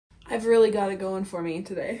I've really got it going for me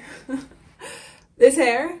today. This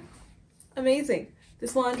hair, amazing.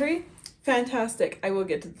 This laundry, fantastic. I will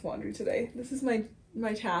get to the laundry today. This is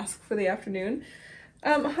my task for the afternoon.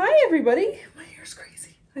 Hi everybody. My hair's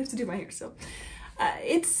crazy. I have to do my hair still.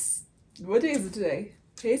 What day is it today?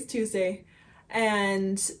 Today's Tuesday,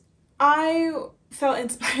 and I felt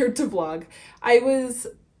inspired to vlog. I was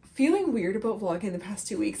feeling weird about vlogging the past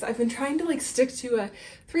 2 weeks. I've been trying to stick to a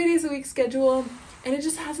 3 days a week schedule, and it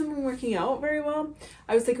just hasn't been working out very well.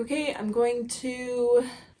 I was like, okay, I'm going to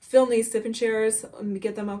film these sip and shares and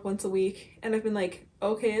get them up once a week, and I've been like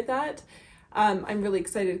okay at that. I'm really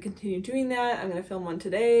excited to continue doing that. I'm gonna film one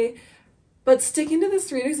today, but sticking to this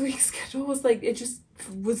 3 days a week schedule was it just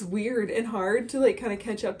was weird and hard to kind of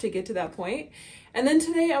catch up to get to that point. And then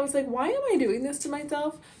today I was like, why am I doing this to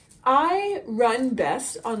myself? I run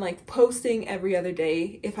best on posting every other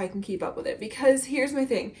day if I can keep up with it, because here's my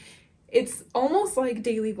thing. It's almost like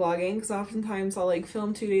daily vlogging, because oftentimes I'll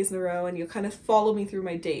film 2 days in a row and you'll kind of follow me through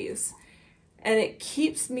my days. And it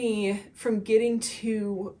keeps me from getting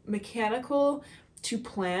too mechanical, too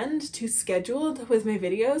planned, too scheduled with my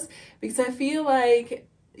videos, because I feel like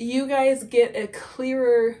you guys get a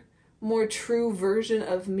clearer, more true version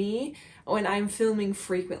of me when I'm filming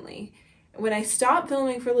frequently. When I stop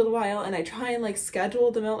filming for a little while and I try and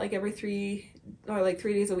schedule them out every 3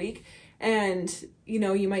 days a week, and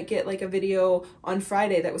you might get a video on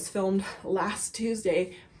Friday that was filmed last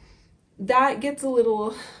Tuesday, that gets a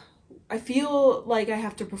little, I feel like I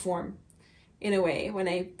have to perform in a way when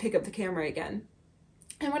I pick up the camera again.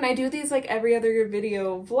 And when I do these every other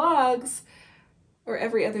video vlogs, or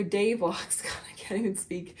every other day vlogs, God, I can't even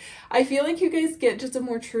speak, I feel like you guys get just a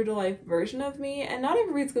more true to life version of me, and not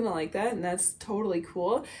everybody's gonna like that, and that's totally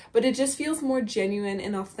cool, but it just feels more genuine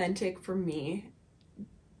and authentic for me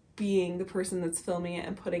being the person that's filming it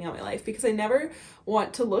and putting out my life, because I never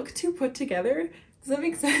want to look too put together. Does that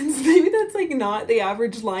make sense? Maybe that's not the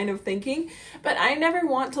average line of thinking, but I never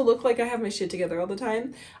want to look like I have my shit together all the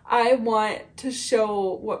time. I want to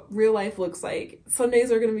show what real life looks like. Some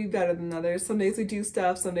days are going to be better than others. Some days we do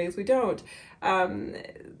stuff, some days we don't.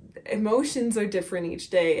 Emotions are different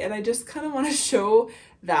each day, and I just kind of want to show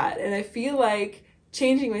that. And I feel like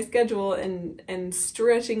changing my schedule and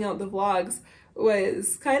stretching out the vlogs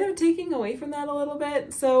was kind of taking away from that a little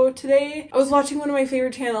bit. So today I was watching one of my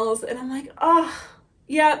favorite channels and I'm like,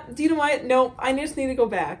 yeah, do you know what? No, I just need to go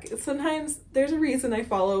back. Sometimes there's a reason I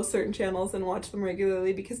follow certain channels and watch them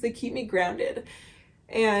regularly, because they keep me grounded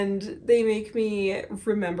and they make me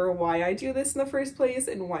remember why I do this in the first place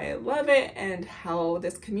and why I love it and how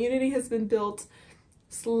this community has been built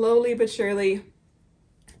slowly but surely.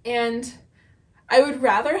 And I would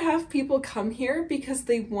rather have people come here because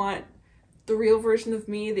they want the real version of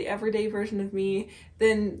me, the everyday version of me,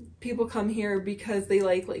 than people come here because they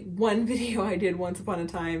like one video I did once upon a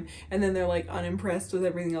time and then they're unimpressed with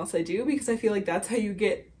everything else I do, because I feel like that's how you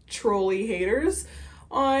get trolly haters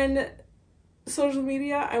on social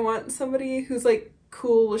media. I want somebody who's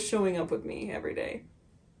cool with showing up with me every day.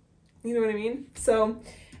 You know what I mean? So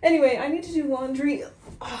anyway, I need to do laundry.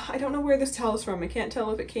 I don't know where this towel is from. I can't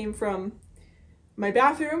tell if it came from my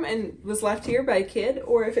bathroom and was left here by a kid,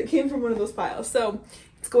 or if it came from one of those piles. So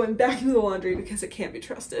it's going back into the laundry because it can't be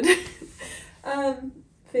trusted.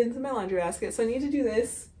 Fins in my laundry basket. So I need to do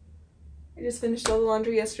this. I just finished all the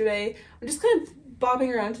laundry yesterday. I'm just kind of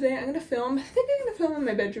bobbing around today. I'm gonna film. I think I'm gonna film in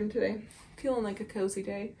my bedroom today. I'm feeling like a cozy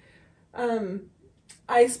day.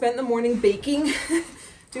 I spent the morning baking,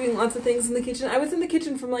 doing lots of things in the kitchen. I was in the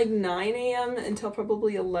kitchen from 9 a.m. until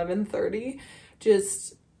probably 11:30.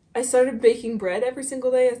 I started baking bread every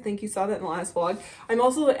single day. I think you saw that in the last vlog. I'm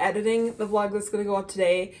also editing the vlog that's going to go up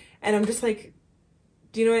today, and I'm just do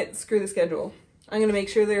you know what? Screw the schedule. I'm going to make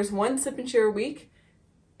sure there's one sip and share a week,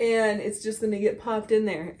 and it's just going to get popped in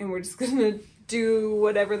there, and we're just going to do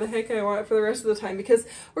whatever the heck I want for the rest of the time, because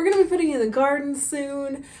we're going to be putting in the garden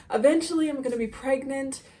soon. Eventually, I'm going to be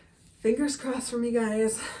pregnant. Fingers crossed for me,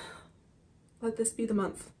 guys. Let this be the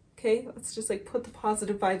month, okay? Let's just put the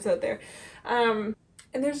positive vibes out there.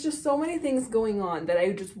 And there's just so many things going on that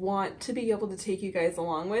I just want to be able to take you guys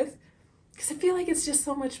along with, because I feel like it's just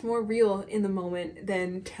so much more real in the moment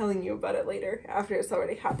than telling you about it later after it's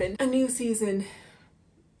already happened. A new season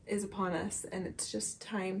is upon us, and it's just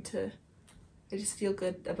time to, I just feel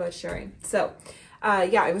good about sharing. So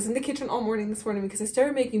yeah, I was in the kitchen all morning this morning because I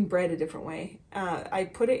started making bread a different way. I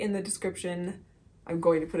put it in the description. I'm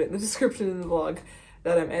going to put it in the description in the vlog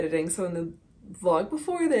that I'm editing. So in the vlog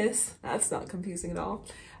before this, that's not confusing at all,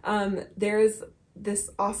 there's this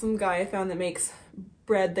awesome guy I found that makes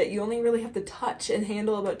bread that you only really have to touch and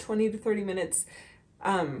handle about 20 to 30 minutes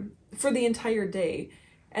for the entire day,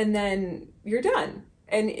 and then you're done.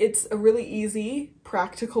 And it's a really easy,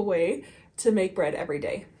 practical way to make bread every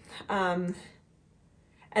day. And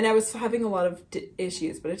I was having a lot of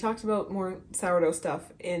issues, but I talked about more sourdough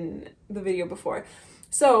stuff in the video before.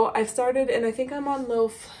 So I've started, and I think I'm on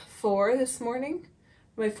loaf 4 this morning.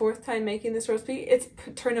 My 4th time making this recipe. It's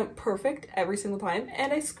turned out perfect every single time,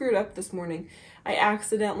 and I screwed up this morning. I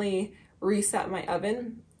accidentally reset my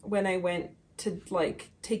oven when I went to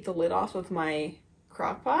like take the lid off of my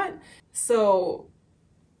crock pot. So,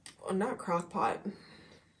 well, not crock pot.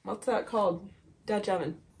 What's that called? Dutch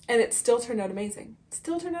oven. And it still turned out amazing.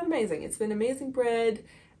 Still turned out amazing. It's been amazing bread.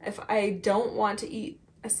 If I don't want to eat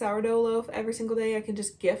a sourdough loaf every single day, I can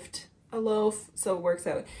just gift a loaf, so it works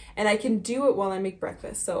out. And I can do it while I make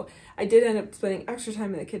breakfast. So I did end up spending extra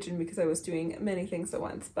time in the kitchen because I was doing many things at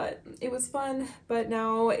once, but it was fun. But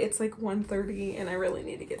now it's like 1:30 and I really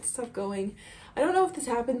need to get stuff going. I don't know if this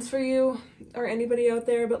happens for you or anybody out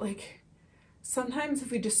there, but like sometimes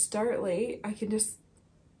if we just start late, it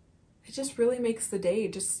just really makes the day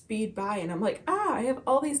just speed by, and I'm like, I have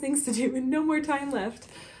all these things to do and no more time left.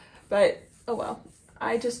 But oh well,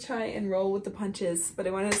 I just try and roll with the punches. But I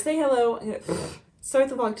wanted to say hello. I'm gonna start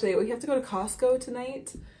the vlog today. We have to go to Costco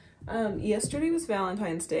tonight. Yesterday was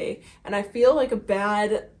Valentine's Day, and I feel like a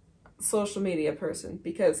bad social media person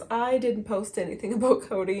because I didn't post anything about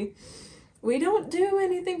Cody. We don't do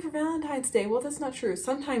anything for Valentine's Day. Well, that's not true.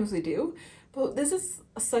 Sometimes we do, but this is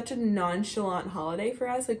such a nonchalant holiday for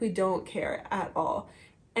us. Like, we don't care at all.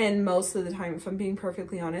 And most of the time, if I'm being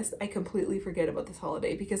perfectly honest, I completely forget about this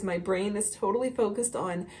holiday because my brain is totally focused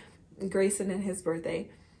on Grayson and his birthday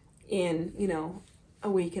in, you know, a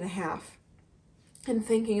week and a half. And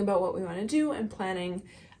thinking about what we want to do and planning.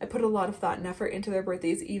 I put a lot of thought and effort into their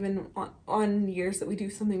birthdays, even on years that we do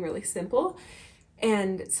something really simple.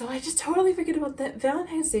 And so I just totally forget about that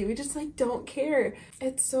Valentine's Day. We just like don't care.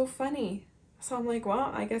 It's so funny. So I'm like,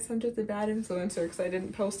 well, I guess I'm just a bad influencer because I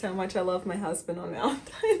didn't post how much I love my husband on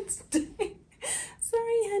Valentine's Day.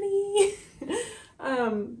 Sorry, honey.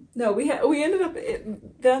 No, we ended up,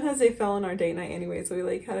 Valentine's Day fell on our date night anyway, so we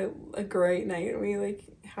like had a great night. We like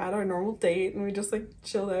had our normal date and we just like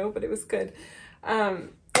chilled out, but it was good.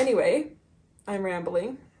 Anyway, I'm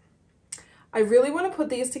rambling. I really want to put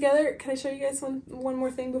these together. Can I show you guys one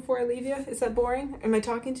more thing before I leave you? Is that boring? Am I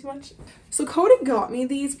talking too much? So Cody got me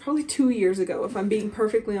these probably 2 years ago, if I'm being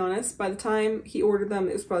perfectly honest. By the time he ordered them,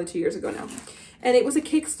 it was probably 2 years ago now. And it was a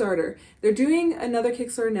Kickstarter. They're doing another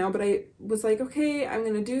Kickstarter now, but I was like, okay, I'm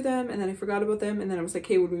going to do them. And then I forgot about them. And then I was like,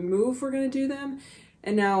 hey, when we move, we're going to do them.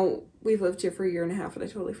 And now we've lived here for 1.5 years and I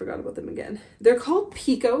totally forgot about them again. They're called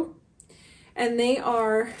Pico. And they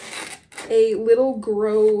are a little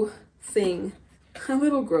grow thing. A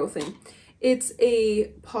little grow thing. It's a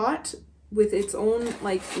pot with its own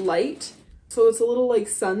like light. So it's a little like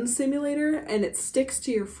sun simulator, and it sticks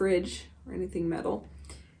to your fridge or anything metal.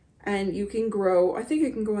 And you can grow, I think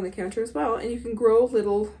it can go on the counter as well, and you can grow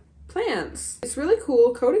little plants. It's really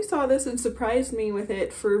cool. Cody saw this and surprised me with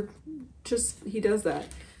it for just, he does that.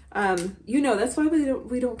 You know, that's why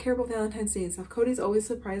we don't care about Valentine's Day and stuff. Cody's always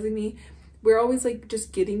surprising me. We're always like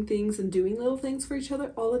just getting things and doing little things for each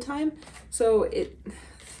other all the time. So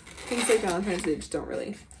things like Valentine's Day just don't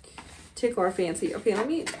really tickle our fancy. Okay, let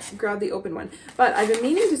me grab the open one. But I've been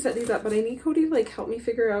meaning to set these up, but I need Cody to like help me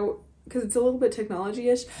figure out, because it's a little bit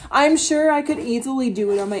technology-ish. I'm sure I could easily do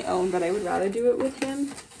it on my own, but I would rather do it with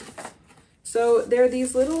him. So there are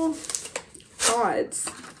these little pods.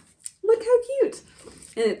 Look how cute.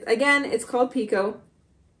 And again, it's called Pico.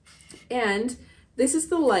 And this is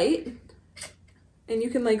the light. And you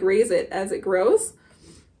can like raise it as it grows.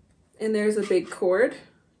 And there's a big cord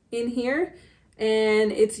in here.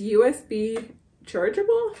 And it's USB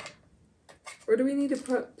chargeable. Or do we need to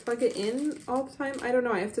plug it in all the time? I don't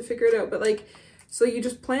know. I have to figure it out. But like, so you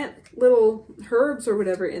just plant little herbs or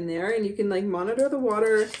whatever in there, and you can like monitor the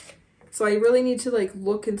water. So I really need to like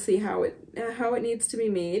look and see how it needs to be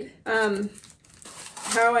made.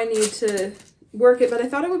 How I need to work it. But I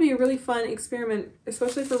thought it would be a really fun experiment,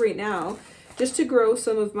 especially for right now, just to grow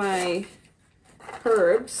some of my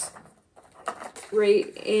herbs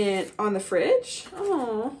right on the fridge.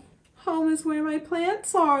 Oh, home is where my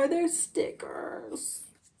plants are. They're stickers.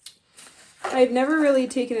 I've never really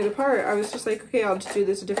taken it apart. I was just like, okay, I'll just do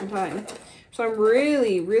this a different time. So I'm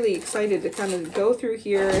really, really excited to kind of go through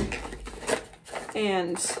here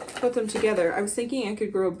and put them together. I was thinking I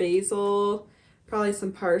could grow basil, probably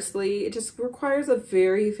some parsley. It just requires a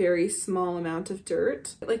very, very small amount of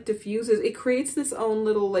dirt. It like diffuses. It creates this own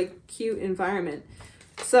little like cute environment.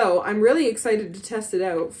 So I'm really excited to test it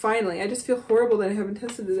out. Finally, I just feel horrible that I haven't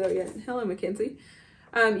tested it out yet. Hello, Mackenzie.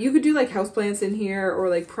 You could do like houseplants in here or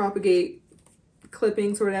like propagate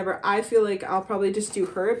clippings or whatever. I feel like I'll probably just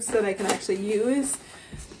do herbs that I can actually use.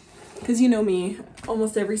 Because you know me,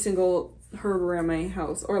 almost every single herb around my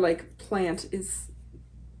house or like plant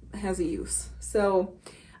has a use. So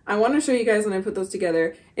I want to show you guys when I put those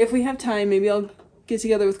together. If we have time, maybe I'll get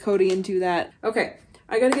together with Cody and do that. Okay,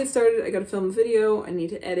 I gotta get started. I gotta film a video. I need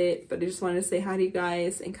to edit, but I just wanted to say hi to you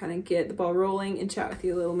guys and kind of get the ball rolling and chat with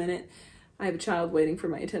you a little minute. I have a child waiting for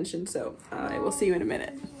my attention, so I will see you in a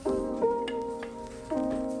minute.